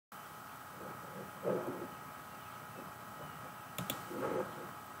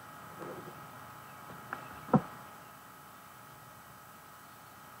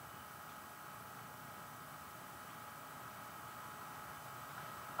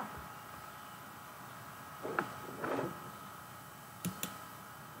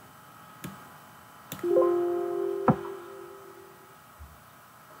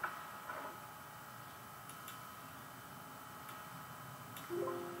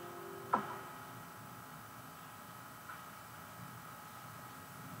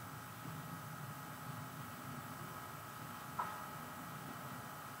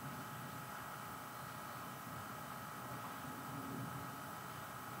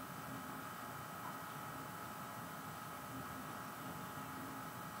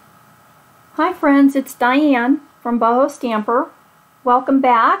Hi friends, it's Diane from BohoStamper. Welcome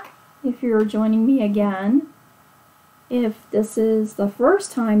back if you're joining me again. If this is the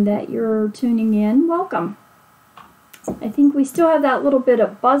first time that you're tuning in, welcome. I think we still have that little bit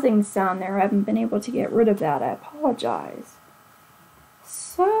of buzzing sound there. I haven't been able to get rid of that. I apologize.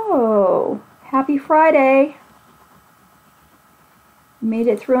 So, happy Friday. Made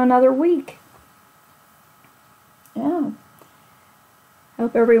it through another week. Yeah.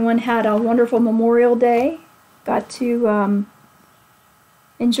 Hope everyone had a wonderful Memorial Day. Got to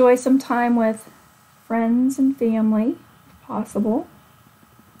enjoy some time with friends and family, if possible.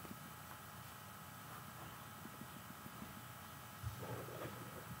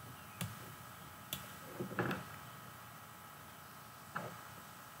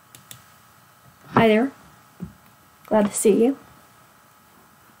 Hi there. Glad to see you.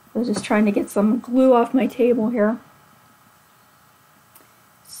 I was just trying to get some glue off my table here.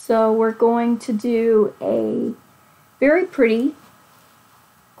 So we're going to do a very pretty,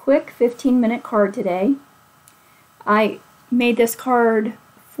 quick 15-minute card today. I made this card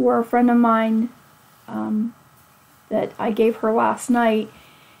for a friend of mine that I gave her last night,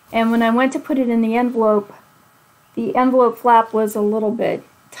 and when I went to put it in the envelope flap was a little bit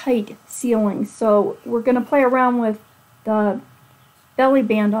tight sealing, so we're going to play around with the belly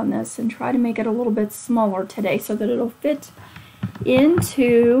band on this and try to make it a little bit smaller today so that it'll fit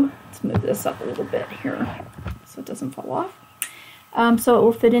into, let's move this up a little bit here so it doesn't fall off, so it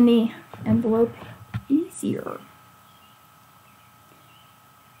will fit in the envelope easier.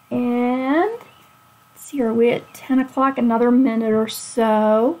 And let's see, are we at 10 o'clock? Another minute or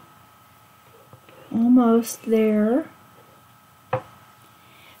so. Almost there.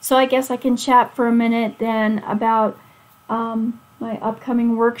 So I guess I can chat for a minute then about my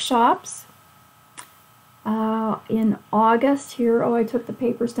upcoming workshops. In August here, I took the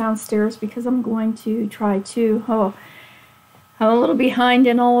papers downstairs because I'm going to try to, I'm a little behind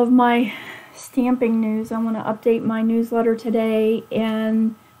in all of my stamping news. I want to update my newsletter today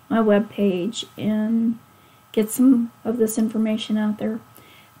and my webpage and get some of this information out there.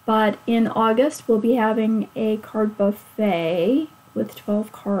 But in August, we'll be having a card buffet with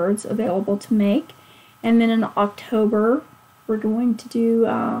 12 cards available to make. And then in October, we're going to do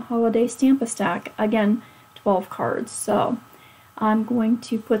a holiday stamp-a-stack. Again, 12 cards. So I'm going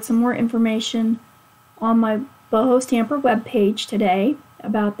to put some more information on my BohoStamper webpage today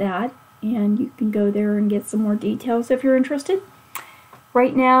about that, and you can go there and get some more details if you're interested.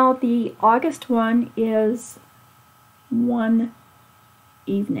 Right now, the August one is one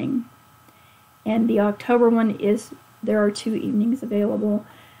evening, and the October one is, there are 2 evenings available,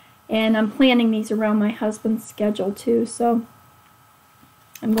 and I'm planning these around my husband's schedule too, so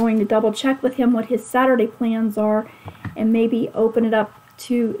I'm going to double check with him what his Saturday plans are and maybe open it up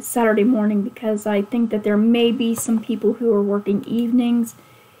to Saturday morning, because I think that there may be some people who are working evenings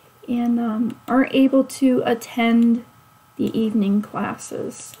and aren't able to attend the evening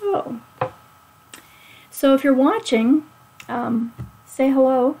classes. So if you're watching, say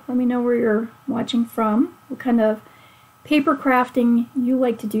hello. Let me know where you're watching from, what kind of paper crafting you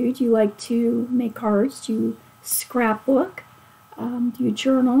like to do. Do you like to make cards? Do you scrapbook? Do you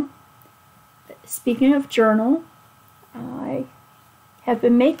journal? Speaking of journal, I have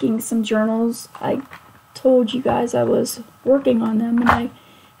been making some journals. I told you guys I was working on them, and I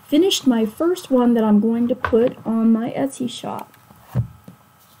finished my first one that I'm going to put on my Etsy shop,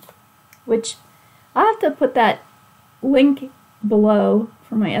 which I have to put that link below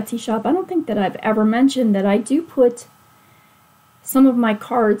for my Etsy shop. I don't think that I've ever mentioned that I do put some of my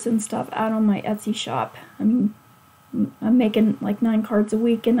cards and stuff out on my Etsy shop. I mean, I'm making like 9 cards a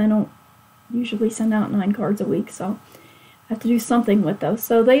week, and I don't usually send out 9 cards a week, so I have to do something with those.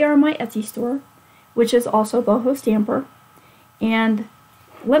 So they are my Etsy store, which is also BohoStamper. And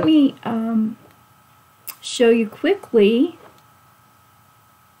let me show you quickly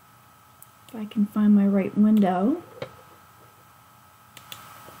If I can find my right window.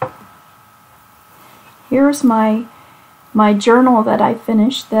 Here's my journal that I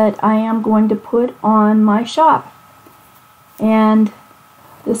finished that I am going to put on my shop. And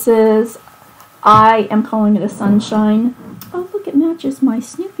this is, I am calling it a sunshine. Oh, look, it matches my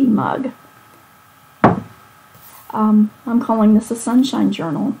Snoopy mug. I'm calling this a sunshine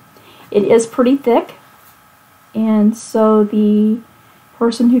journal. It is pretty thick, and so the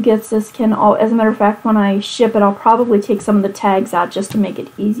person who gets this can, as a matter of fact, when I ship it, I'll probably take some of the tags out just to make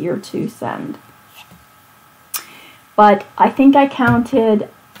it easier to send. But I think I counted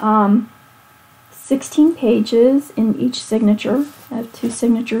 16 pages in each signature. I have 2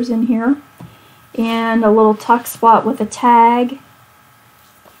 signatures in here, and a little tuck spot with a tag,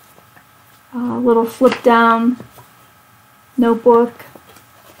 a little flip down notebook.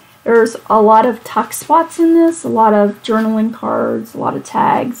 There's a lot of tuck spots in this, a lot of journaling cards, a lot of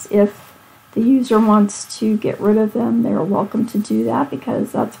tags. If the user wants to get rid of them, they're welcome to do that,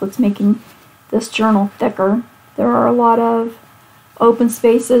 because that's what's making this journal thicker. There are a lot of open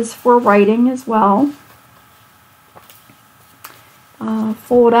spaces for writing as well.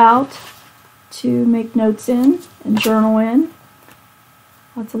 Fold out to make notes in and journal in.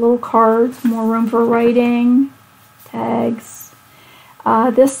 Lots of little cards, more room for writing, tags.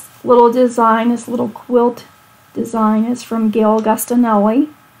 This little design, this little quilt design, is from Gayle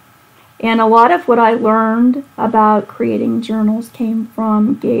Agostinelli. And a lot of what I learned about creating journals came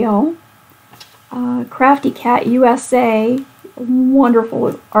from Gayle. Crafty Cat USA,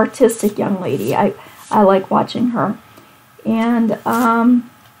 wonderful artistic young lady. I like watching her. And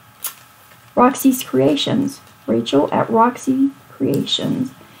Roxy Creations, Rachel at Roxy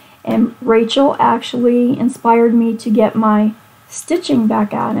Creations. And Rachel actually inspired me to get my stitching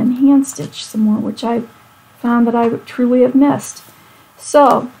back out and hand stitch some more, which I found that I truly have missed.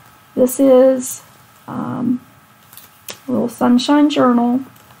 So this is a little sunshine journal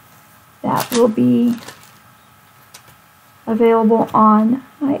that will be available on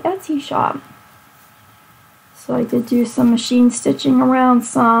my Etsy shop. So I did do some machine stitching around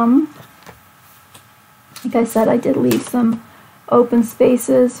some. Like I said, I did leave some open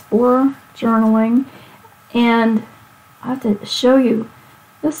spaces for journaling. And I have to show you,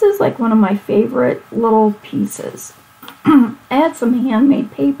 this is like one of my favorite little pieces. I had some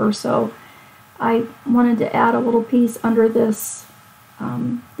handmade paper, so I wanted to add a little piece under this.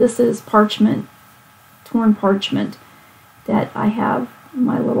 This is parchment, torn parchment, that I have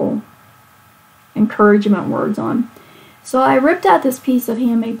my little encouragement words on. So I ripped out this piece of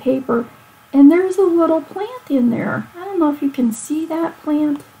handmade paper, and there's a little plant in there. I don't know if you can see that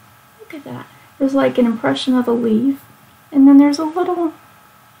plant. Look at that. There's like an impression of a leaf, and then there's a little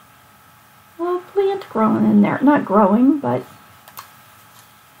plant growing in there. Not growing, but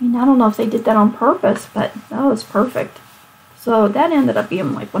I mean, I don't know if they did that on purpose, but that was perfect. So that ended up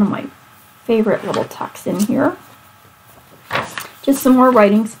being like one of my favorite little tucks in here. Just some more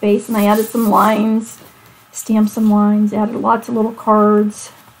writing space, and I added some lines, stamped some lines, added lots of little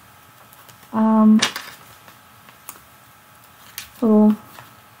cards. Little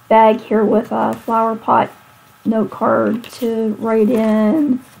bag here with a flower pot note card to write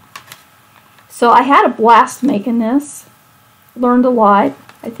in. So I had a blast making this. Learned a lot.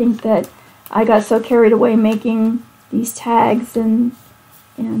 I think that I got so carried away making these tags and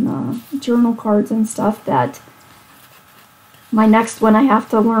journal cards and stuff that my next one I have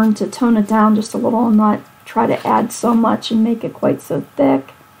to learn to tone it down just a little and not try to add so much and make it quite so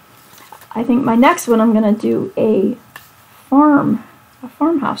thick. I think my next one I'm going to do a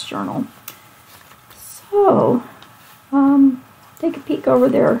farmhouse journal. So take a peek over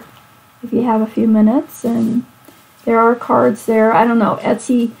there if you have a few minutes, and there are cards there. I don't know,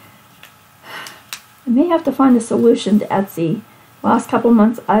 Etsy, I may have to find a solution to Etsy. Last couple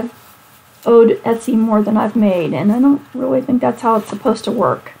months I've owed Etsy more than I've made, and I don't really think that's how it's supposed to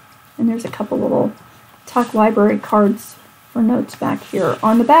work. And there's a couple little tuck library cards for notes back here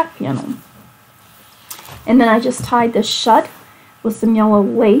on the back panel. And then I just tied this shut with some yellow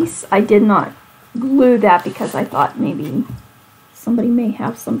lace. I did not glue that because I thought maybe somebody may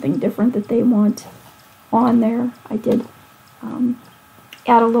have something different that they want on there. I did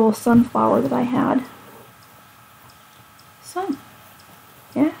add a little sunflower that I had. So,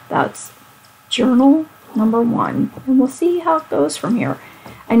 yeah, that's journal number 1. And we'll see how it goes from here.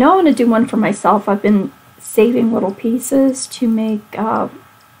 I know I'm going to do one for myself. I've been saving little pieces to make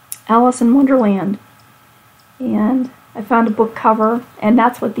Alice in Wonderland. And I found a book cover, and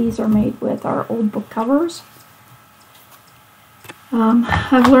that's what these are made with, are old book covers.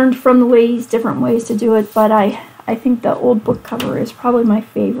 I've learned from the ladies different ways to do it, but I think the old book cover is probably my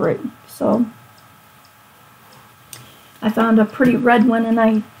favorite. So I found a pretty red one, and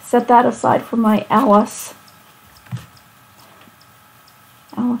I set that aside for my Alice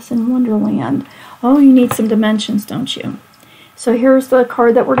in Wonderland. Oh, you need some dimensions, don't you? So here's the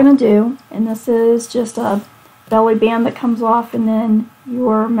card that we're going to do, and this is just a belly band that comes off, and then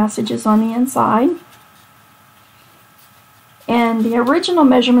your messages on the inside. And the original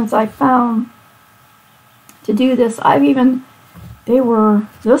measurements I found to do this, they were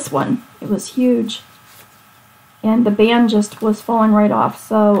this one. It was huge. And the band just was falling right off.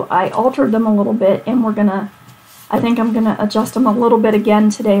 So I altered them a little bit, and I think I'm gonna adjust them a little bit again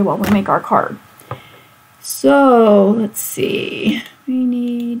today while we make our card. So let's see. We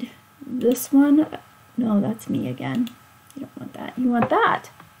need this one. No, that's me again. You don't want that. You want that.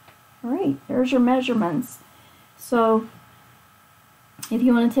 All right, there's your measurements. So if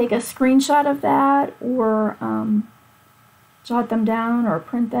you want to take a screenshot of that, or jot them down or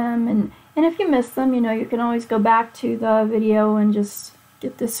print them, and if you miss them, you know, you can always go back to the video and just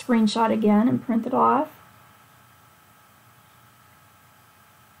get this screenshot again and print it off.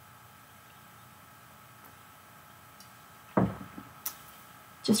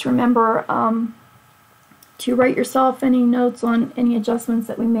 Just remember to write yourself any notes on any adjustments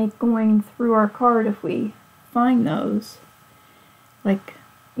that we make going through our card if we find those. Like,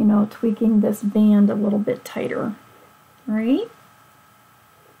 you know, tweaking this band a little bit tighter, right?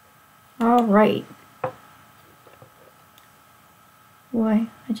 All right. Boy,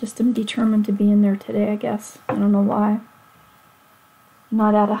 I just am determined to be in there today, I guess. I don't know why. I'm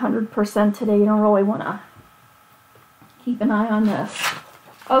not at 100% today. You don't really want to keep an eye on this.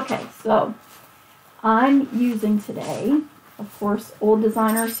 Okay, so I'm using today, of course, old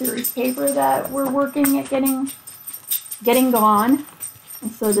designer series paper that we're working at getting gone.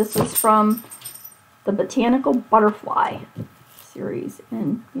 And so this is from the Botanical Butterfly series.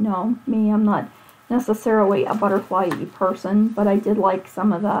 And you know me, I'm not necessarily a butterfly-y person, but I did like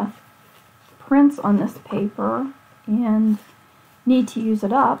some of the prints on this paper and need to use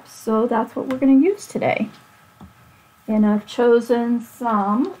it up, so that's what we're going to use today. And I've chosen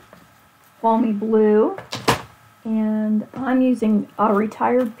some Balmy Blue, and I'm using a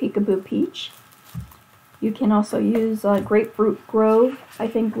Retired Peekaboo Peach. You can also use Grapefruit Grove, I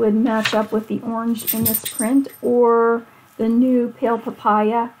think would match up with the orange in this print, or the new Pale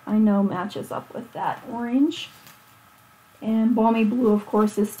Papaya, I know matches up with that orange. And Balmy Blue, of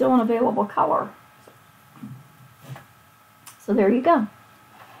course, is still an available color. So there you go.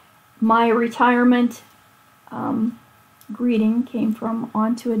 My retirement greeting came from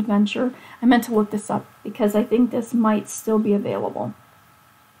On to Adventure. I meant to look this up because I think this might still be available.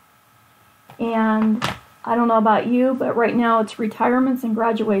 And I don't know about you, but right now it's retirements and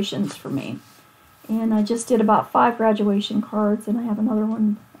graduations for me. And I just did about 5 graduation cards, and I have another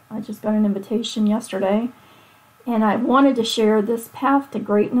one. I just got an invitation yesterday. And I wanted to share this Path to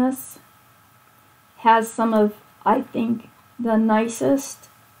Greatness. Has some of, I think, the nicest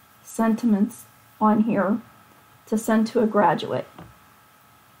sentiments on here to send to a graduate.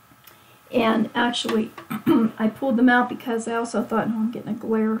 And actually, I pulled them out because I also thought, no, I'm getting a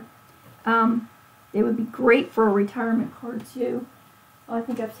glare. They would be great for a retirement card too. I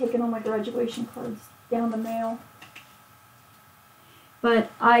think I've taken all my graduation cards down the mail.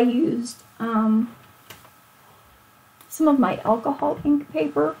 But I used some of my alcohol ink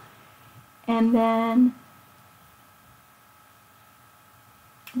paper, and then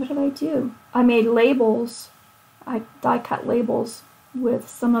what did I do? I made labels. I die cut labels with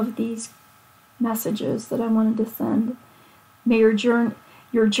some of these messages that I wanted to send. May your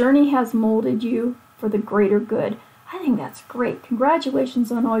journey has molded you for the greater good. I think that's great.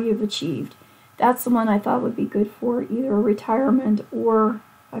 Congratulations on all you've achieved. That's the one I thought would be good for either a retirement or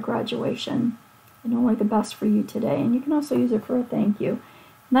a graduation. And only the best for you today. And you can also use it for a thank you.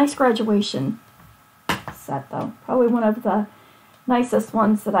 Nice graduation set though. Probably one of the nicest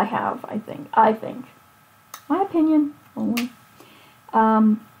ones that I have, I think. My opinion only.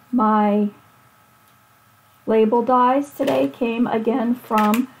 My label dies today came again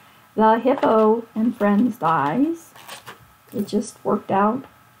from the Hippo and Friends dies. It just worked out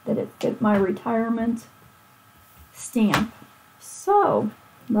that it fit my retirement stamp. So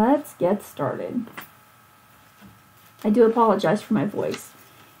let's get started. I do apologize for my voice.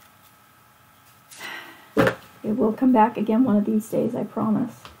 It will come back again one of these days, I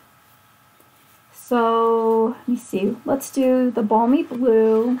promise. So let me see. Let's do the Balmy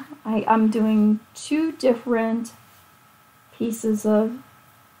Blue. I'm doing 2 different pieces of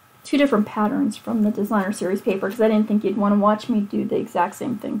 2 different patterns from the designer series paper because I didn't think you'd want to watch me do the exact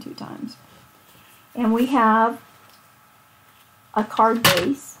same thing 2 times. And we have a card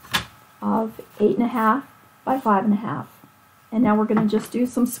base, of 8.5 by 5.5. And now we're going to just do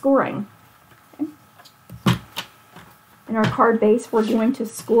some scoring. Okay. In our card base, we're going to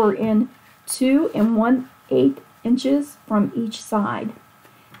score in 2 1/8 inches from each side.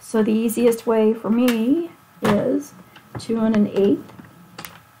 So the easiest way for me is 2 1/8,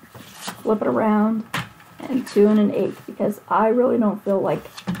 flip it around, and 2 1/8, because I really don't feel like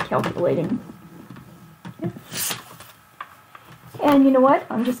calculating. Okay. And you know what?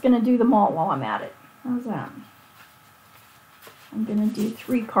 I'm just going to do them all while I'm at it. How's that? I'm going to do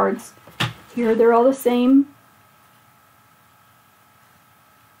 3 cards here. They're all the same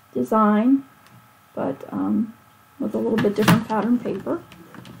design, but with a little bit different pattern paper.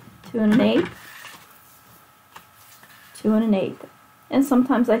 2 1/8, 2 1/8. And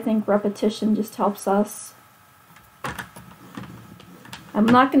sometimes I think repetition just helps us. I'm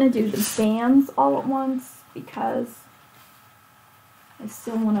not going to do the bands all at once because I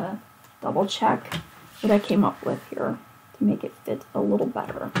still want to double check what I came up with here to make it fit a little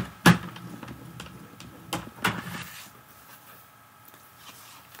better.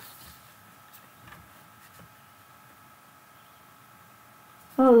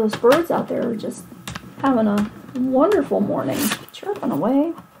 Oh, those birds out there are just having a wonderful morning, chirping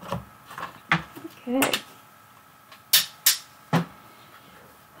away. Okay.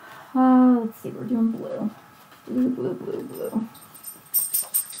 Let's see, we're doing blue. Blue, blue, blue, blue.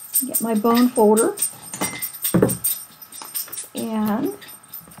 Get my bone folder. And,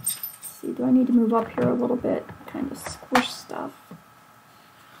 let's see, do I need to move up here a little bit? Kind of squish stuff.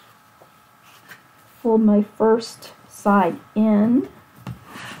 Fold my first side in.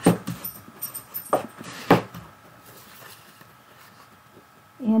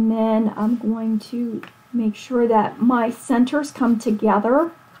 And then I'm going to make sure that my centers come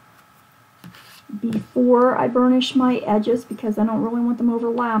together before I burnish my edges, because I don't really want them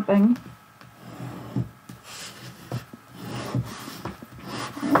overlapping.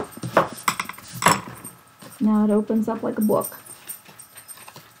 Okay. Now it opens up like a book.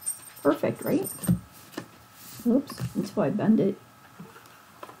 Perfect, right? Oops, until I bend it.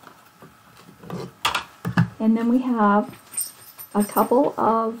 And then we have a couple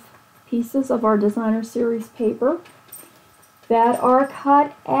of pieces of our designer series paper that are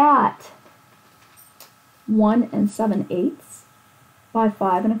cut at 1 7/8 by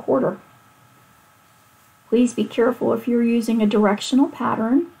 5 1/4. Please be careful if you're using a directional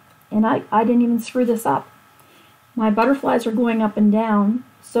pattern, and I didn't even screw this up. My butterflies are going up and down,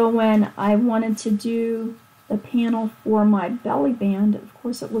 so when I wanted to do the panel for my belly band, of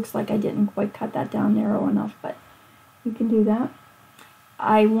course it looks like I didn't quite cut that down narrow enough, but you can do that.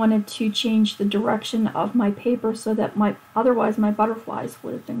 I wanted to change the direction of my paper so that otherwise my butterflies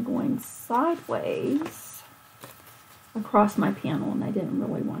would have been going sideways across my panel, and I didn't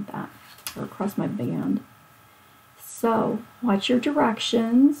really want that, or across my band. So watch your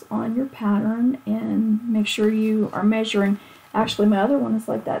directions on your pattern and make sure you are measuring. Actually, my other one is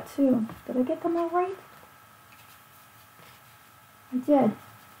like that too. Did I get them all right? I did.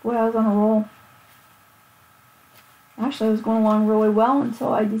 Boy, I was on a roll. Actually, I was going along really well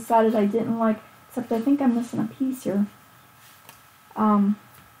until I decided I didn't like, except I think I'm missing a piece here.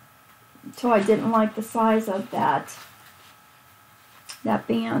 So I didn't like the size of that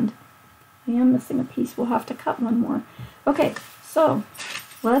band. I am missing a piece. We'll have to cut one more. Okay, so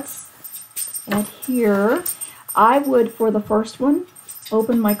let's add here. I would, for the first one,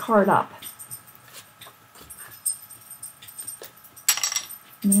 open my card up.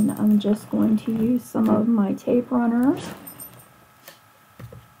 And then I'm just going to use some of my tape runners.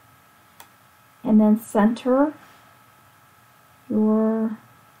 And then center your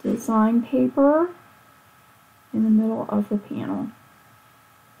design paper in the middle of the panel.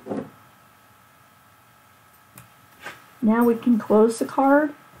 Now we can close the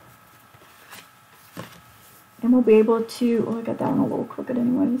card. And we'll be able to, oh, I got that one a little crooked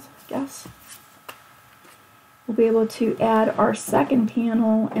anyways, I guess. We'll be able to add our second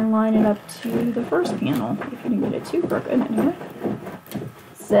panel and line it up to the first panel. If you didn't get it too crooked anyway.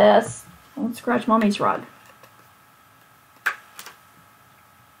 Sis, don't scratch Mommy's rug.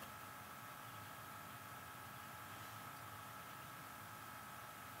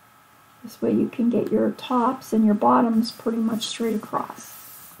 This way you can get your tops and your bottoms pretty much straight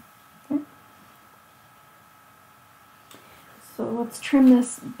across. Okay. So let's trim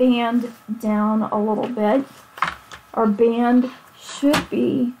this band down a little bit. Our band should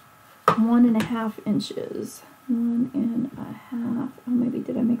be 1.5 inches. 1.5. Oh, maybe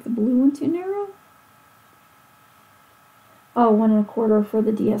did I make the blue one too narrow? Oh, 1 1/4 for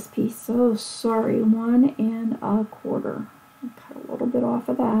the DSP. So sorry, 1 1/4. I'll cut a little bit off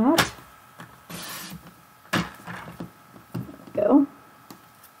of that. go.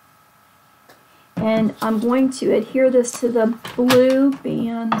 And I'm going to adhere this to the blue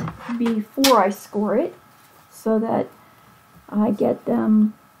band before I score it so that I get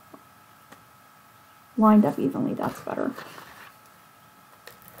them lined up evenly. That's better.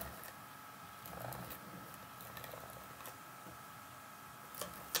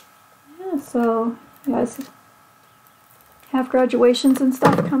 Yeah, so you guys have graduations and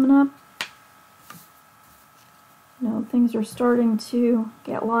stuff coming up. You know, things are starting to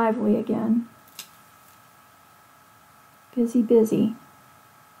get lively again. Busy, busy.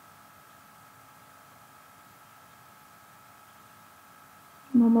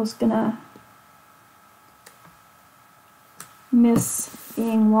 I'm almost gonna miss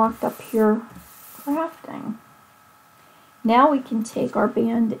being locked up here crafting. Now we can take our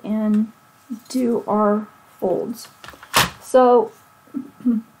band and do our folds. So,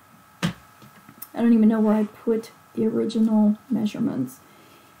 I don't even know where I put the original measurements,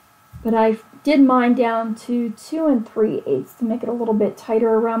 but I did mine down to 2 3/8 to make it a little bit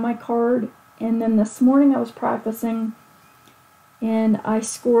tighter around my card. And then this morning I was practicing and I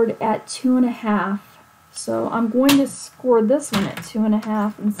scored at 2.5. So I'm going to score this one at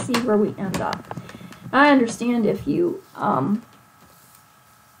 2.5 and see where we end up. I understand if you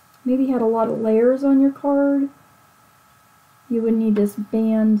maybe had a lot of layers on your card, you would need this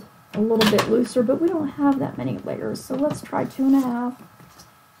band a little bit looser, but we don't have that many layers. So let's try 2.5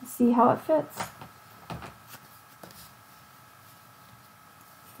 and see how it fits.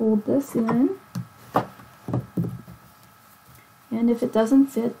 Fold this in. And if it doesn't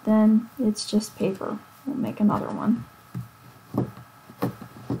fit, then it's just paper. We'll make another one.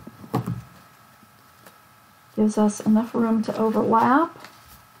 Gives us enough room to overlap.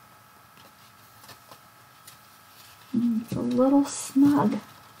 It's a little snug.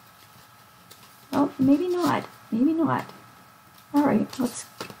 Oh, maybe not. Maybe not. All right,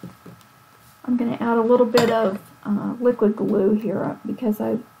 I'm going to add a little bit of liquid glue here because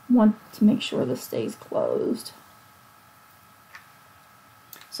I want to make sure this stays closed.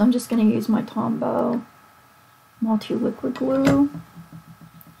 So I'm just going to use my Tombow multi-liquid glue.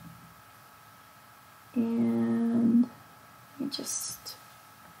 And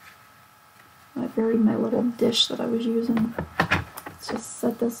I buried my little dish that I was using. Let's just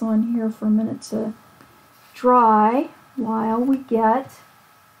set this on here for a minute to dry while we get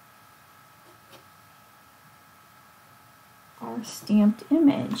our stamped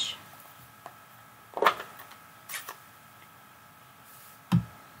image.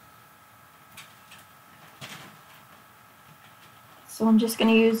 So I'm just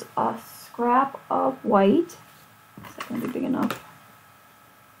going to use a scrap of white. Is that going to be big enough?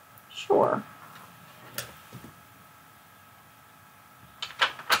 Sure.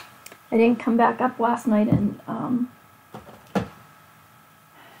 I didn't come back up last night and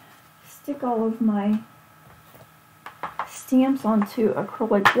stick all of my stamps onto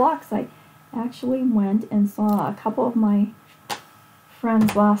acrylic blocks. I actually went and saw a couple of my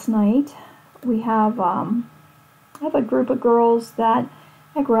friends last night. We have I have a group of girls that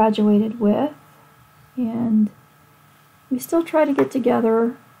I graduated with, and we still try to get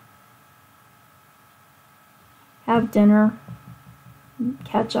together, have dinner,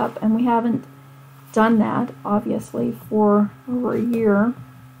 catch up, and we haven't done that, obviously, for over a year.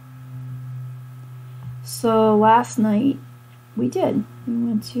 So last night we did. We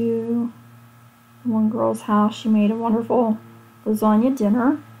went to one girl's house. She made a wonderful lasagna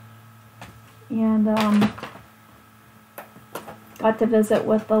dinner, and got to visit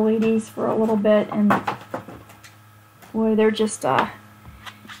with the ladies for a little bit, and boy, they're just a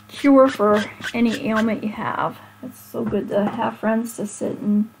cure for any ailment you have. It's so good to have friends to sit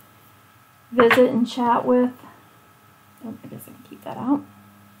and visit and chat with. Oh, I guess I can keep that out.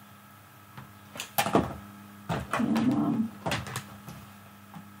 And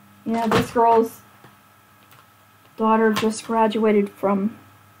yeah, this girl's daughter just graduated from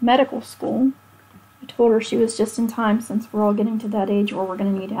medical school. I told her she was just in time since we're all getting to that age where we're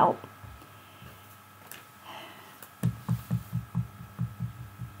going to need help.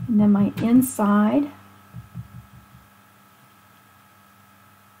 And then my inside.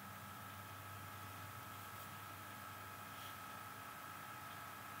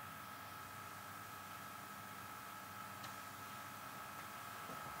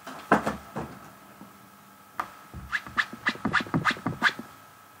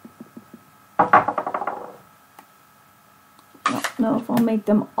 I don't know if I'll make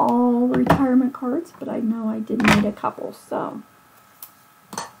them all retirement cards, but I know I did need a couple, so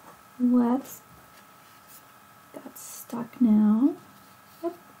that's stuck now.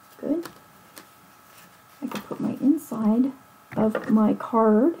 Yep, good. I can put my inside of my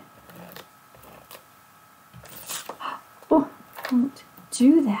card. Oh, don't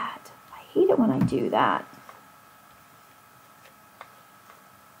do that. I hate it when I do that.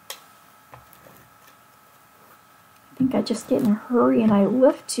 I think I just get in a hurry and I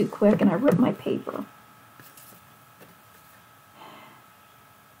lift too quick and I rip my paper.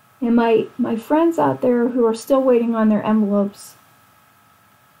 And my friends out there who are still waiting on their envelopes,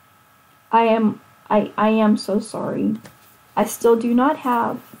 I am so sorry. I still do not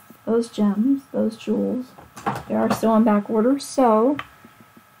have those gems, those jewels. They are still on back order, so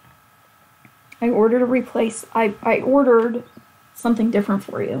I ordered a replace. I ordered something different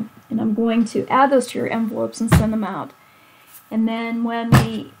for you, and I'm going to add those to your envelopes and send them out. And then when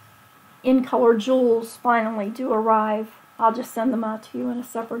the in-color jewels finally do arrive, I'll just send them out to you in a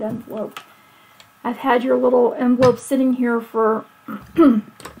separate envelope. I've had your little envelope sitting here for,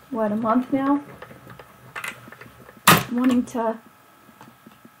 what, a month now? Wanting to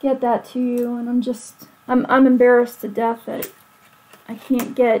get that to you, and I'm embarrassed to death that I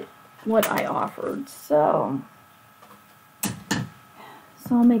can't get what I offered. So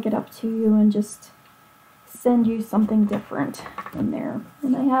I'll make it up to you and just send you something different in there.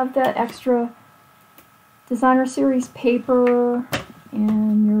 And I have that extra Designer Series paper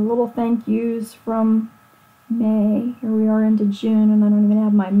and your little thank yous from May. Here we are into June and I don't even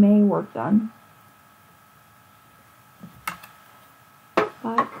have my May work done.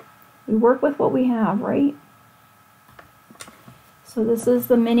 But we work with what we have, right? So this is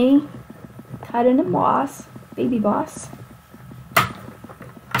the mini cut and emboss, Baby Boss.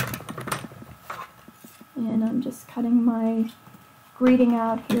 And I'm just cutting my greeting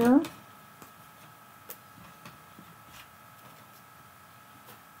out here.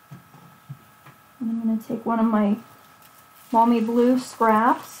 And I'm going to take one of my Balmy Blue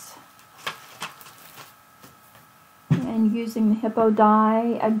scraps and using the Hippo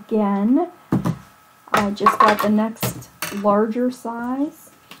die again, I just got the next larger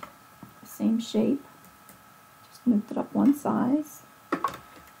size, same shape, just moved it up one size.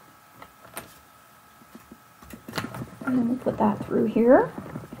 And then we'll put that through here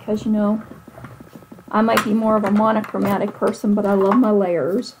because, you know, I might be more of a monochromatic person, but I love my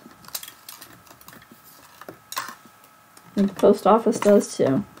layers. And the post office does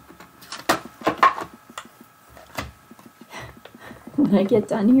too. When I get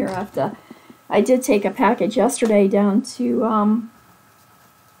done here, I did take a package yesterday down to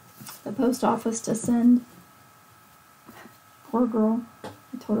the post office to send. Poor girl.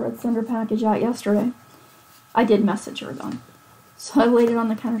 I told her I'd send her package out yesterday. I did message her though. So I laid it on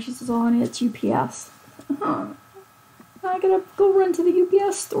the counter. She says, "Oh honey, it's UPS." Now I gotta go run to the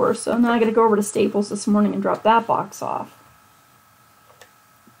UPS store. So now I gotta go over to Staples this morning and drop that box off.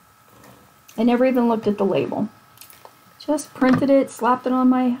 I never even looked at the label. Just printed it, slapped it on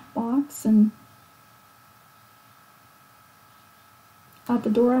my box, and out the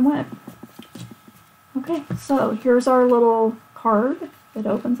door I went. Okay, so here's our little card that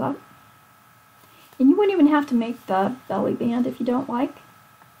opens up. And you wouldn't even have to make the belly band if you don't like.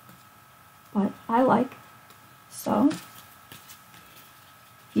 But I like. So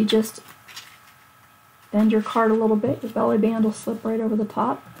you just bend your card a little bit, your belly band will slip right over the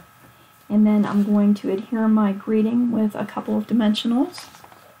top. And then I'm going to adhere my greeting with a couple of dimensionals.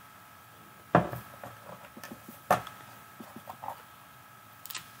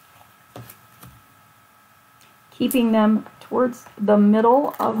 Keeping them towards the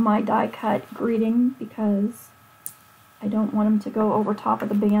middle of my die cut greeting because I don't want them to go over top of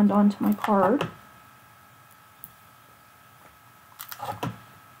the band onto my card.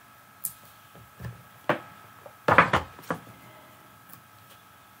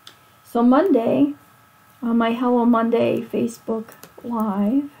 So Monday, on my Hello Monday Facebook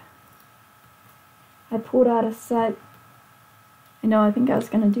Live, I pulled out a set. I think I was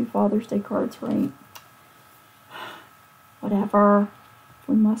going to do Father's Day cards, right? Whatever. If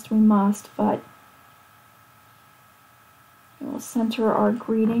we must, we must. But we'll center our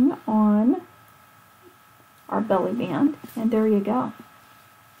greeting on our belly band. And there you go.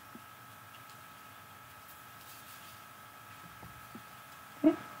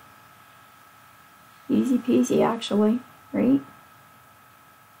 Easy peasy, actually, right?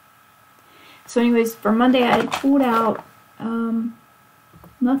 So anyways, for Monday I pulled out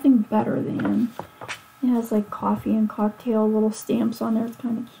nothing better than, it has like coffee and cocktail little stamps on there. It's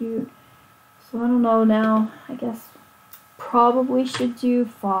kind of cute. So I don't know now. I guess probably should do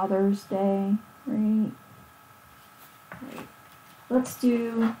Father's Day, right? Let's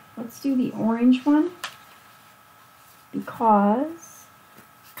do the orange one because,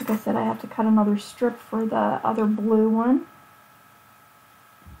 like I said, I have to cut another strip for the other blue one.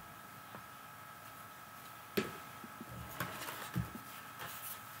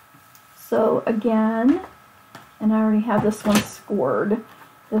 So again, and I already have this one scored.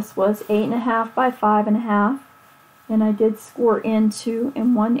 This was 8.5 by 5.5, and I did score in 2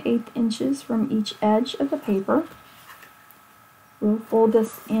 1/8 inches from each edge of the paper. We'll fold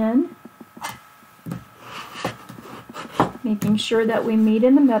this in, making sure that we meet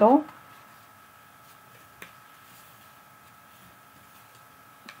in the middle.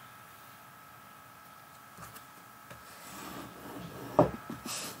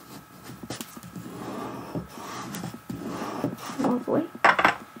 Lovely.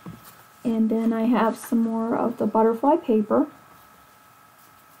 And then I have some more of the butterfly paper,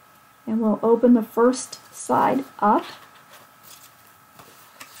 and we'll open the first side up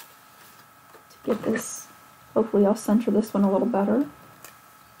to get this. Hopefully I'll center this one a little better.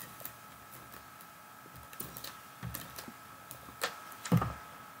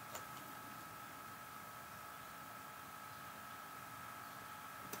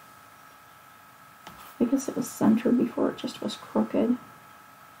 I guess it was centered before, it just was crooked.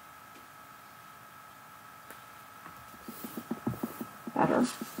 Better.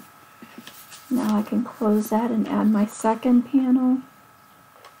 Now I can close that and add my second panel.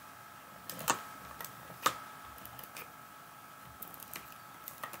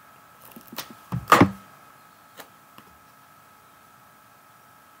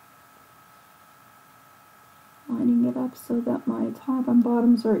 Lining it up so that my top and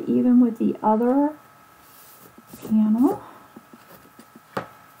bottoms are even with the other panel.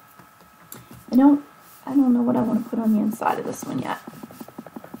 I don't know what I want to put on the inside of this one yet.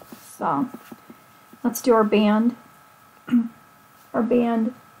 So let's do our band. Our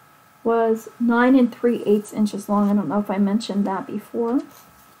band was 9 3/8 inches long. I don't know if I mentioned that before.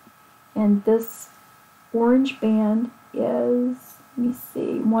 And this orange band is, let me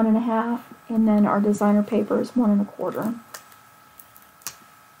see, 1.5, and then our designer paper is 1 1/4.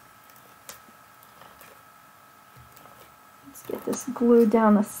 Let's get this glued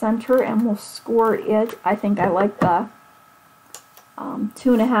down the center, and we'll score it. I think I like the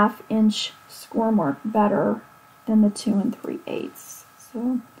 2.5 inch score mark better than the 2 3/8.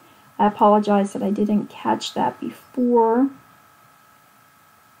 So I apologize that I didn't catch that before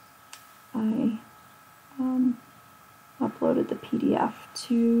I uploaded the PDF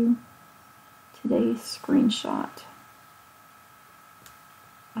to today's screenshot.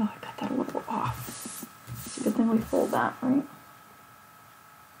 Oh, I got that a little off. It's a good thing we fold that, right?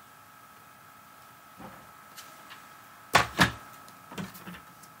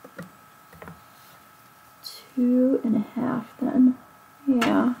 Two and a half then.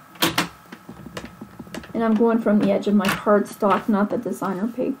 Yeah. And I'm going from the edge of my cardstock, not the designer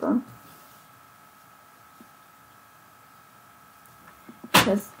paper.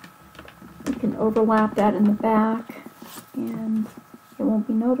 Because you can overlap that in the back and it won't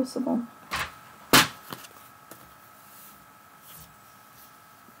be noticeable.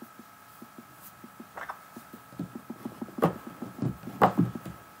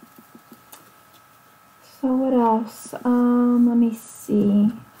 So what else? Let me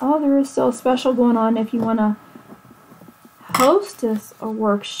see. Oh, there is still a special going on if you want to hostess a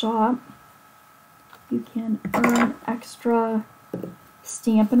workshop. You can earn extra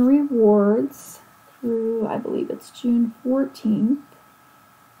Stampin' Rewards through, I believe it's June 14th.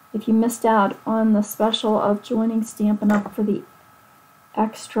 If you missed out on the special of joining Stampin' Up! For the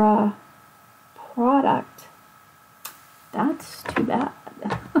extra product, that's too bad.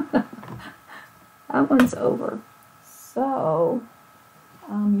 That one's over. So,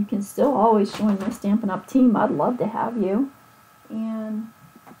 you can still always join my Stampin' Up! Team. I'd love to have you. And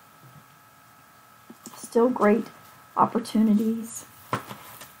still great opportunities.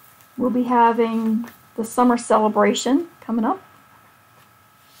 We'll be having the summer celebration coming up.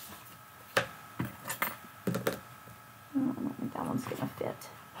 Oh, I don't think that one's going to fit.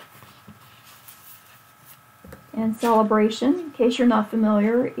 And celebration, in case you're not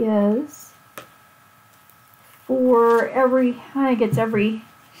familiar, is for every, I think it's every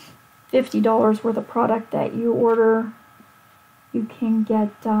 $50 worth of product that you order, you can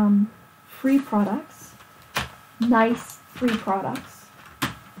get free products, nice free products.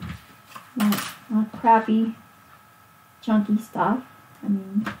 Not crappy, junky stuff. I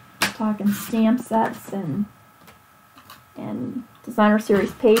mean, we're talking stamp sets and designer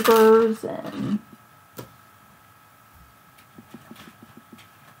series papers and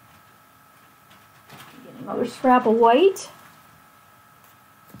get another scrap of white.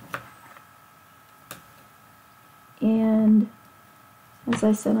 And as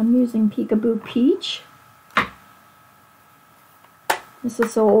I said, I'm using Peekaboo Peach. This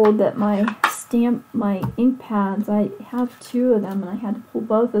is so old that my stamp my ink pads. I have two of them and I had to pull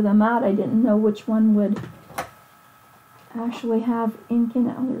both of them out. I didn't know which one would actually have ink in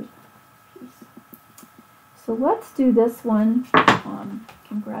it. Oh, there's a piece. So let's do this one.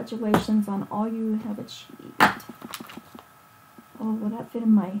 Congratulations on all you have achieved. Oh, will that fit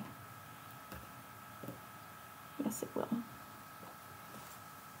in my... Yes, it will.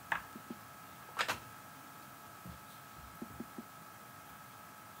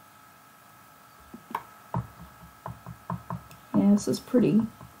 Yeah, this is pretty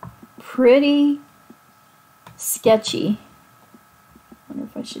sketchy. I wonder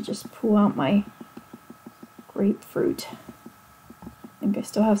if I should just pull out my grapefruit. I think I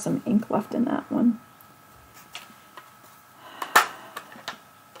still have some ink left in that one.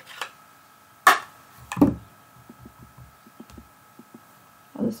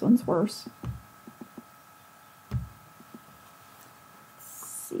 Oh, this one's worse. Let's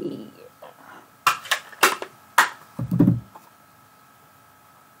see.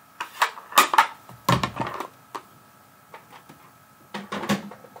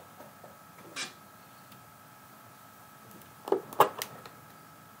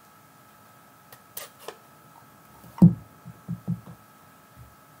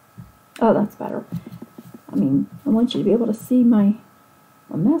 Oh, that's better. I mean, I want you to be able to see my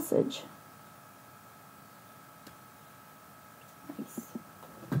message. Nice.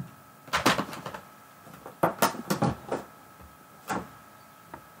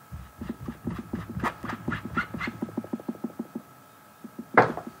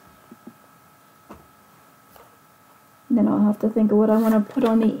 And then I'll have to think of what I want to put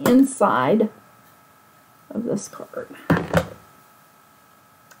on the inside of this card.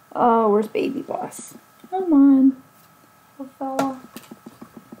 Oh, where's Baby Boss? Come on, little fella.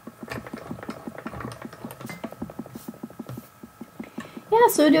 Yeah,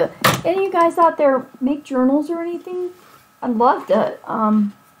 so do any of you guys out there make journals or anything? I'd love to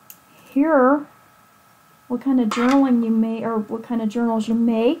hear what kind of journaling you make, or what kind of journals you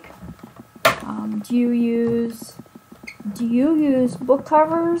make. Do you use book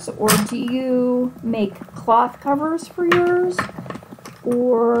covers, or do you make cloth covers for yours?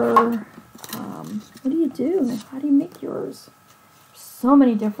 Or what do you do? How do you make yours? So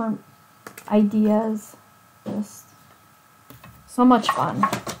many different ideas. Just so much fun.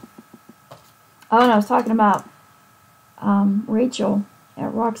 Oh, and I was talking about Rachel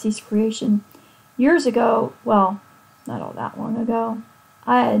at Roxy's Creation. Years ago, well, not all that long ago,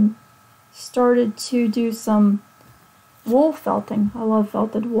 I had started to do some wool felting. I love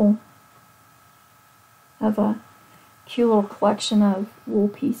felted wool. I have a cute little collection of wool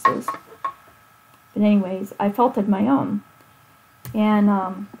pieces. But anyways, I felted my own.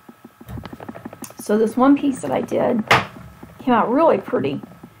 And so this one piece that I did came out really pretty.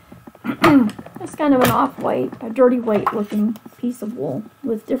 It's kind of an off-white, a dirty white looking piece of wool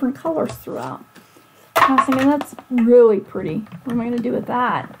with different colors throughout. I was thinking, that's really pretty. What am I going to do with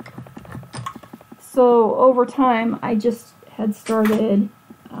that? So over time, I just had started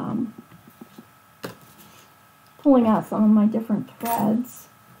pulling out some of my different threads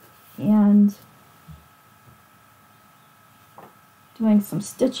and doing some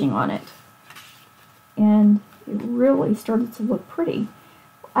stitching on it. And it really started to look pretty.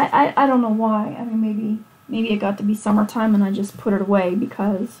 I don't know why. I mean, maybe it got to be summertime and I just put it away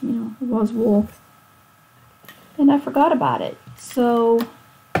because, you know, it was wool. And I forgot about it. So,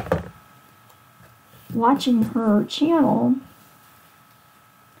 watching her channel,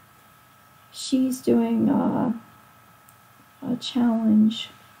 she's doing a challenge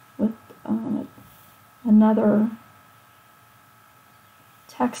with another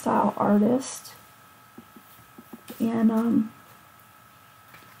textile artist, and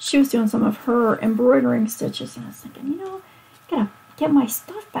she was doing some of her embroidering stitches, and I was thinking, you know, I gotta get my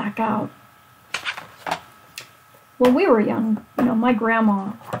stuff back out. When we were young, you know, my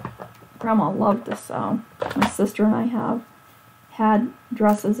grandma loved to sew. My sister and I had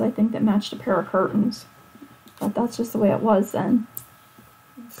dresses, I think, that matched a pair of curtains. But that's just the way it was then.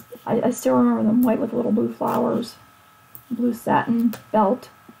 I still remember them white with little blue flowers, blue satin belt.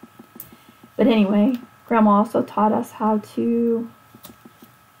 But anyway, Grandma also taught us how to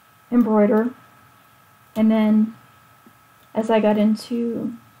embroider. And then as I got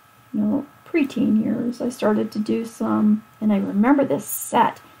into, you know, preteen years, I started to do some, and I remember this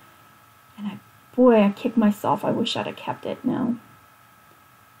set. And boy, I kicked myself. I wish I'd have kept it now.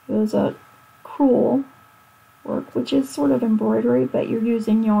 It was a crewel work, which is sort of embroidery, but you're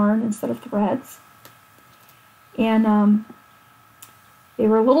using yarn instead of threads. And they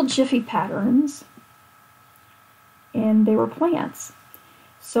were little jiffy patterns, and they were plants.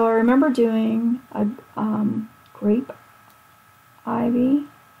 So I remember doing a grape ivy,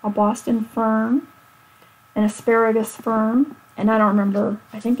 a Boston fern, an asparagus fern, and I don't remember,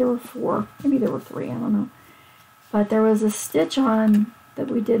 I think there were 4, maybe there were 3, I don't know. But there was a stitch on that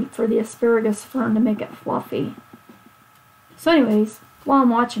we did for the asparagus fern to make it fluffy. So anyways, while I'm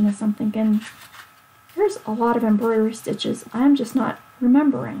watching this, I'm thinking, there's a lot of embroidery stitches I'm just not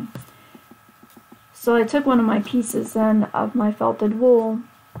remembering. So I took one of my pieces then of my felted wool.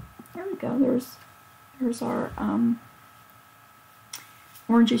 There we go, there's our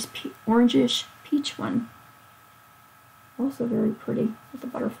orangish peach one. Also very pretty with the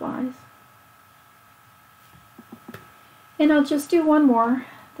butterflies. And I'll just do one more,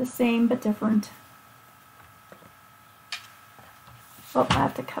 the same but different. Oh, I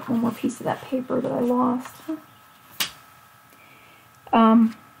have to cut one more piece of that paper that I lost. Is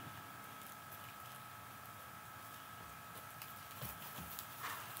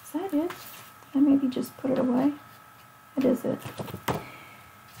that it? I maybe just put it away. That is it.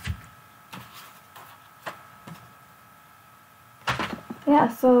 Yeah,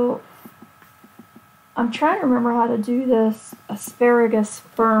 so I'm trying to remember how to do this asparagus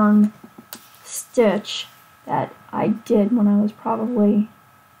fern stitch that I did when I was probably,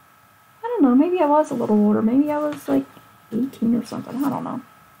 I don't know, maybe I was a little older. Maybe I was like 18 or something. I don't know.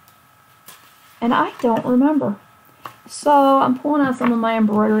 And I don't remember. So I'm pulling out some of my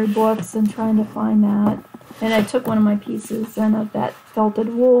embroidery books and trying to find that. And I took one of my pieces then of that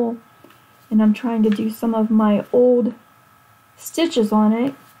felted wool, and I'm trying to do some of my old stitches on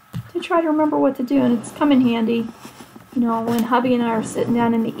it to try to remember what to do. And it's come in handy, you know, when hubby and I are sitting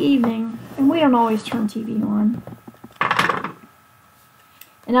down in the evening, and we don't always turn TV on.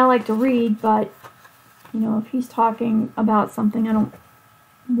 And I like to read, but, you know, if he's talking about something, I don't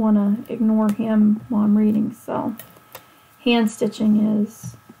want to ignore him while I'm reading. So hand stitching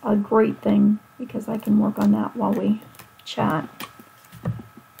is a great thing because I can work on that while we chat.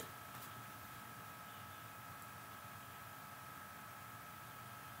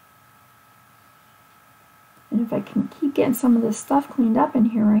 And if I can keep getting some of this stuff cleaned up in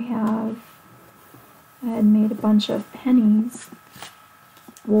here, I had made a bunch of pennies,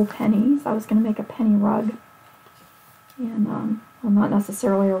 wool pennies. I was going to make a penny rug. And, well, not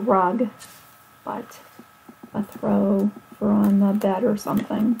necessarily a rug, but a throw for on the bed or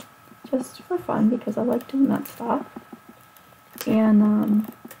something. Just for fun, because I like doing that stuff.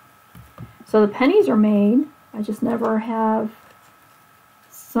 And, so the pennies are made. I just never have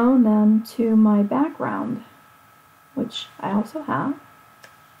sewn them to my background, which I also have. I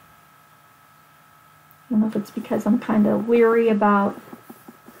don't know if it's because I'm kind of leery about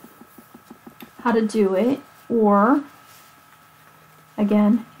how to do it, or,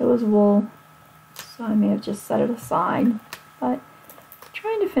 again, it was wool, so I may have just set it aside. But I'm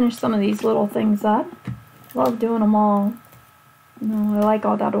trying to finish some of these little things up. Love doing them all. You know, I like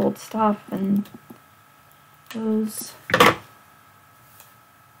all that old stuff, and those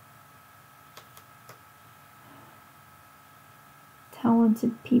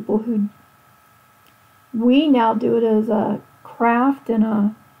talented people who, we now do it as a craft and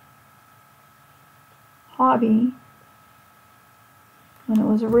a hobby, when it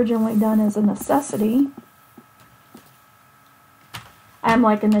was originally done as a necessity. I'm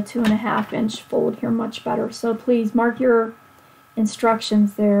liking the 2.5 inch fold here much better, so please mark your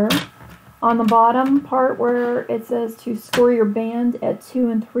instructions there. On the bottom part where it says to score your band at 2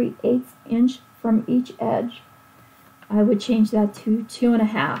 3/8 inch from each edge, I would change that to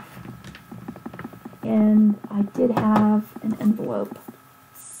 2.5. And I did have an envelope.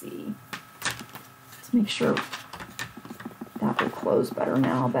 Let's see. Let's make sure that will close better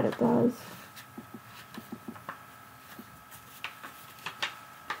now. I bet it does.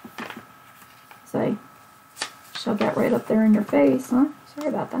 So I shove that right up there in your face, huh? Sorry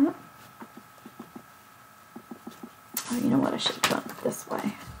about that. Oh, you know what? I should have done it this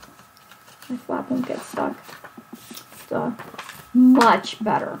way. My flap won't get stuck. So, much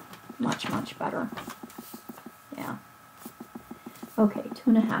better. Much, much better. Yeah. Okay,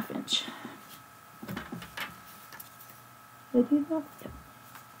 2.5 inch. Did I do that? Yep.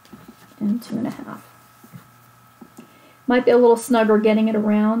 And 2.5. Might be a little snugger getting it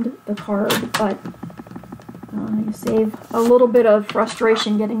around the card, but you save a little bit of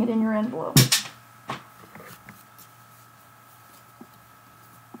frustration getting it in your envelope.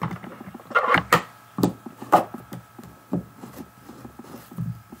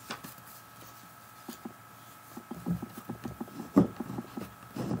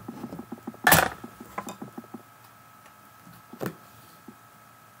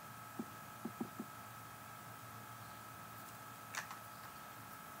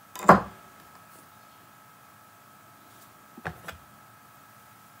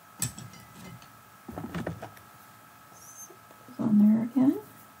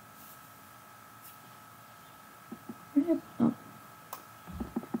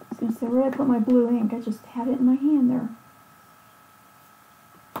 So where did I put my blue ink? I just had it in my hand there.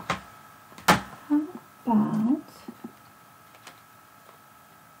 How about...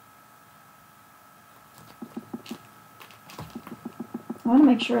 I want to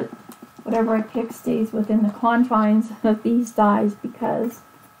make sure whatever I pick stays within the confines of these dies, because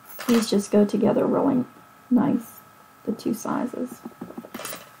these just go together really nice, the two sizes.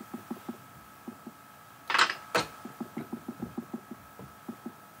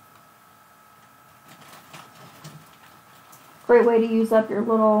 Great way to use up your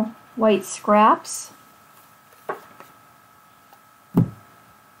little white scraps.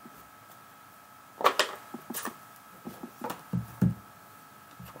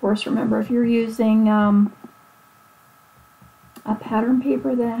 Of course, remember, if you're using a pattern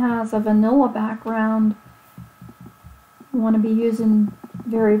paper that has a vanilla background, you want to be using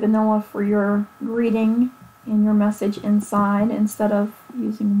very vanilla for your greeting and your message inside instead of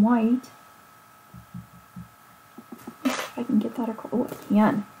using white. If I can get that across. Oh, I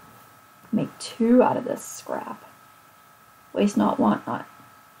can. Make two out of this scrap. Waste not, want not.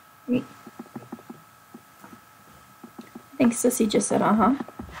 Right. I think Sissy just said uh-huh.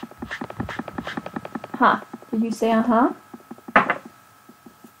 Huh. Did you say uh-huh?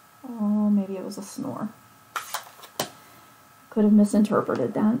 Oh, maybe it was a snore. Could have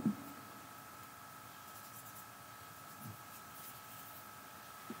misinterpreted that.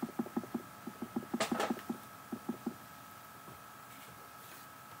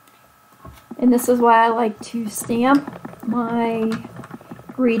 And this is why I like to stamp my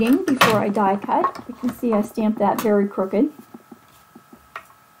greeting before I die cut. You can see I stamped that very crooked.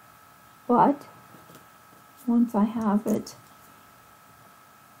 But once I have it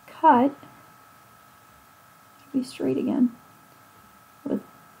cut, it'll be straight again with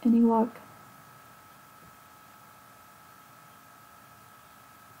any luck.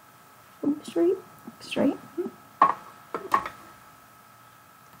 Straight, straight.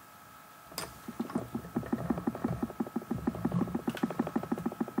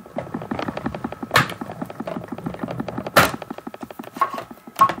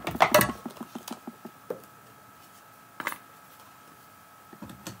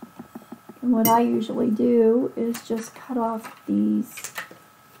 And what I usually do is just cut off these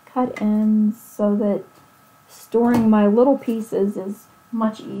cut ends so that storing my little pieces is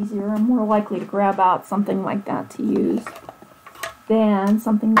much easier. I'm more likely to grab out something like that to use than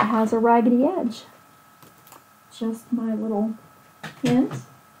something that has a raggedy edge. Just my little hint.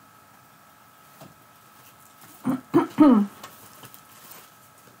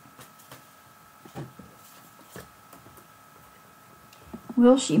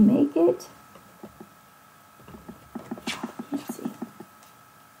 Will she make it? Let's see.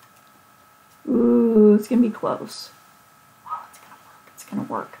 Ooh, it's gonna be close. Oh, it's gonna work. It's gonna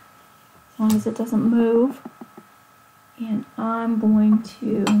work. As long as it doesn't move. And I'm going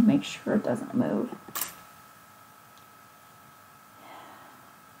to make sure it doesn't move.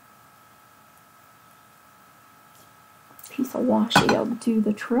 Piece of washi will do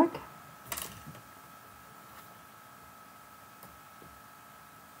the trick.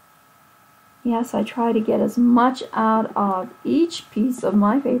 Yes, I try to get as much out of each piece of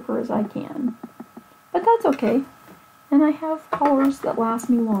my paper as I can. But that's okay. And I have colors that last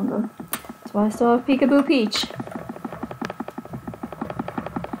me longer. So I still have Peekaboo Peach.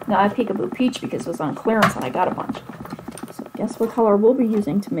 Now I have Peekaboo Peach because it was on clearance and I got a bunch. So guess what color we'll be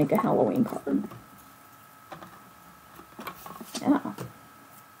using to make a Halloween card. Yeah.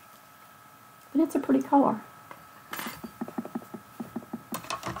 But it's a pretty color.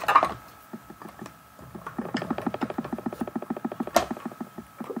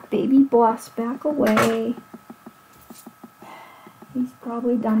 Put Baby Boss back away. He's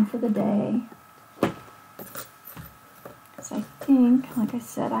probably done for the day. So I think, like I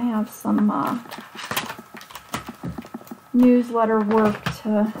said, I have some newsletter work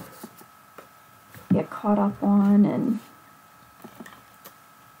to get caught up on, and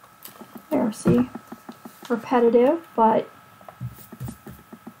there, see, repetitive, but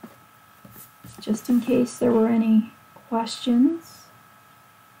just in case there were any questions.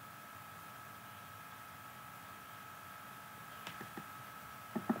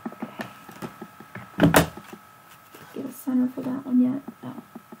 Get a center for that one yet? No.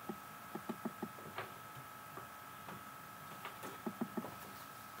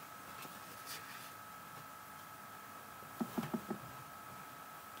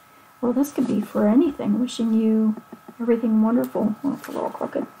 Well, this could be for anything. Wishing you everything wonderful. Well, it's a little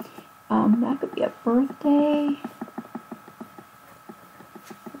crooked. That could be a birthday,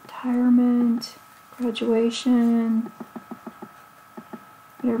 retirement, graduation,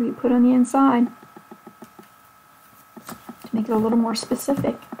 whatever you put on the inside to make it a little more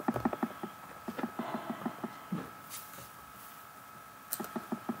specific.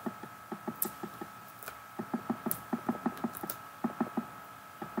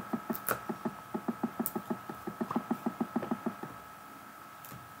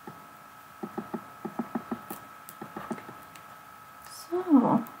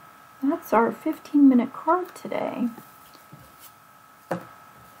 So, that's our 15-minute card today.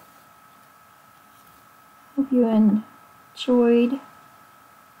 Hope you enjoyed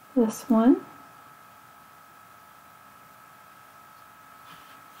this one.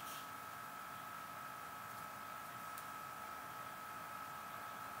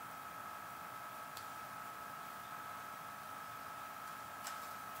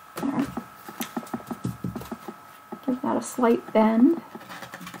 There. Give that a slight bend.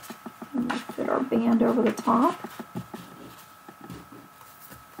 And we'll fit our band over the top.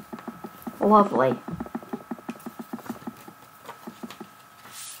 Lovely.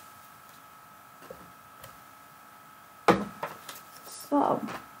 So,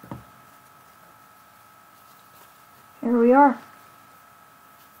 here we are.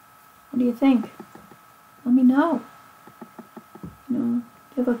 What do you think? Let me know.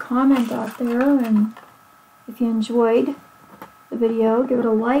 Give a comment out there, and if you enjoyed the video, give it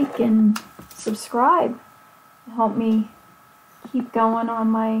a like and subscribe to help me keep going on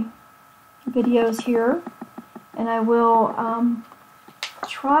my videos here. And I will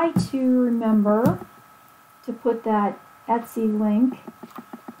try to remember to put that Etsy link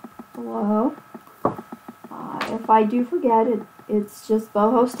below. If I do forget it, it's just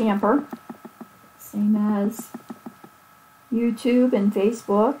BohoStamper, same as YouTube and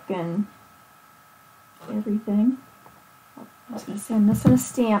Facebook and everything. I was going to say I'm missing a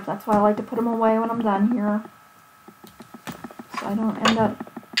stamp. That's why I like to put them away when I'm done here, so I don't end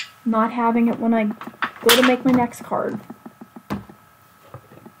up not having it when I go to make my next card.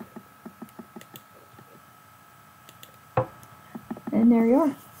 And there you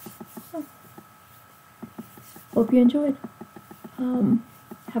are. Hope you enjoyed.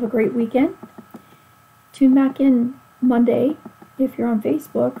 Have a great weekend. Tune back in Monday if you're on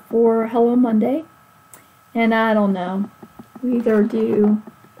Facebook for Hello Monday. And I don't know. We either do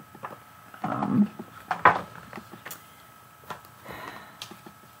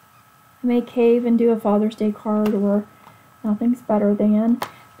May Cave and do a Father's Day card, or Nothing's Better Than.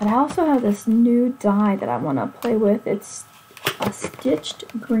 But I also have this new die that I want to play with. It's a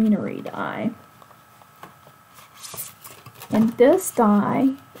stitched greenery die. And this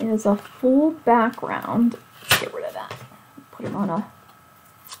die is a full background. Let's get rid of that. Put it on a...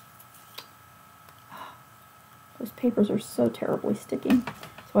 Those papers are so terribly sticky.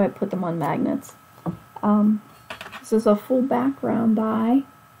 That's why I put them on magnets. This is a full background die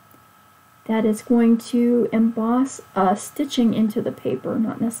that is going to emboss stitching into the paper,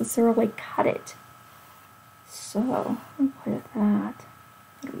 not necessarily cut it. So, I'll play with that.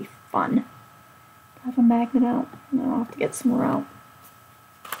 It'll be fun. Do I have a magnet out? No, I'll have to get some more out.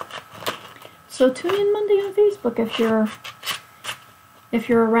 So tune in Monday on Facebook if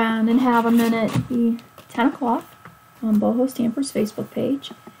you're around and have a minute. It'll be 10 o'clock on BohoStamper's Facebook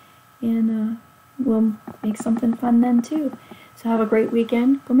page, and we'll make something fun then too. So have a great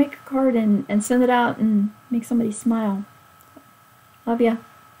weekend. Go make a card and send it out and make somebody smile. Love ya.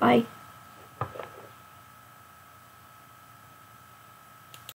 Bye.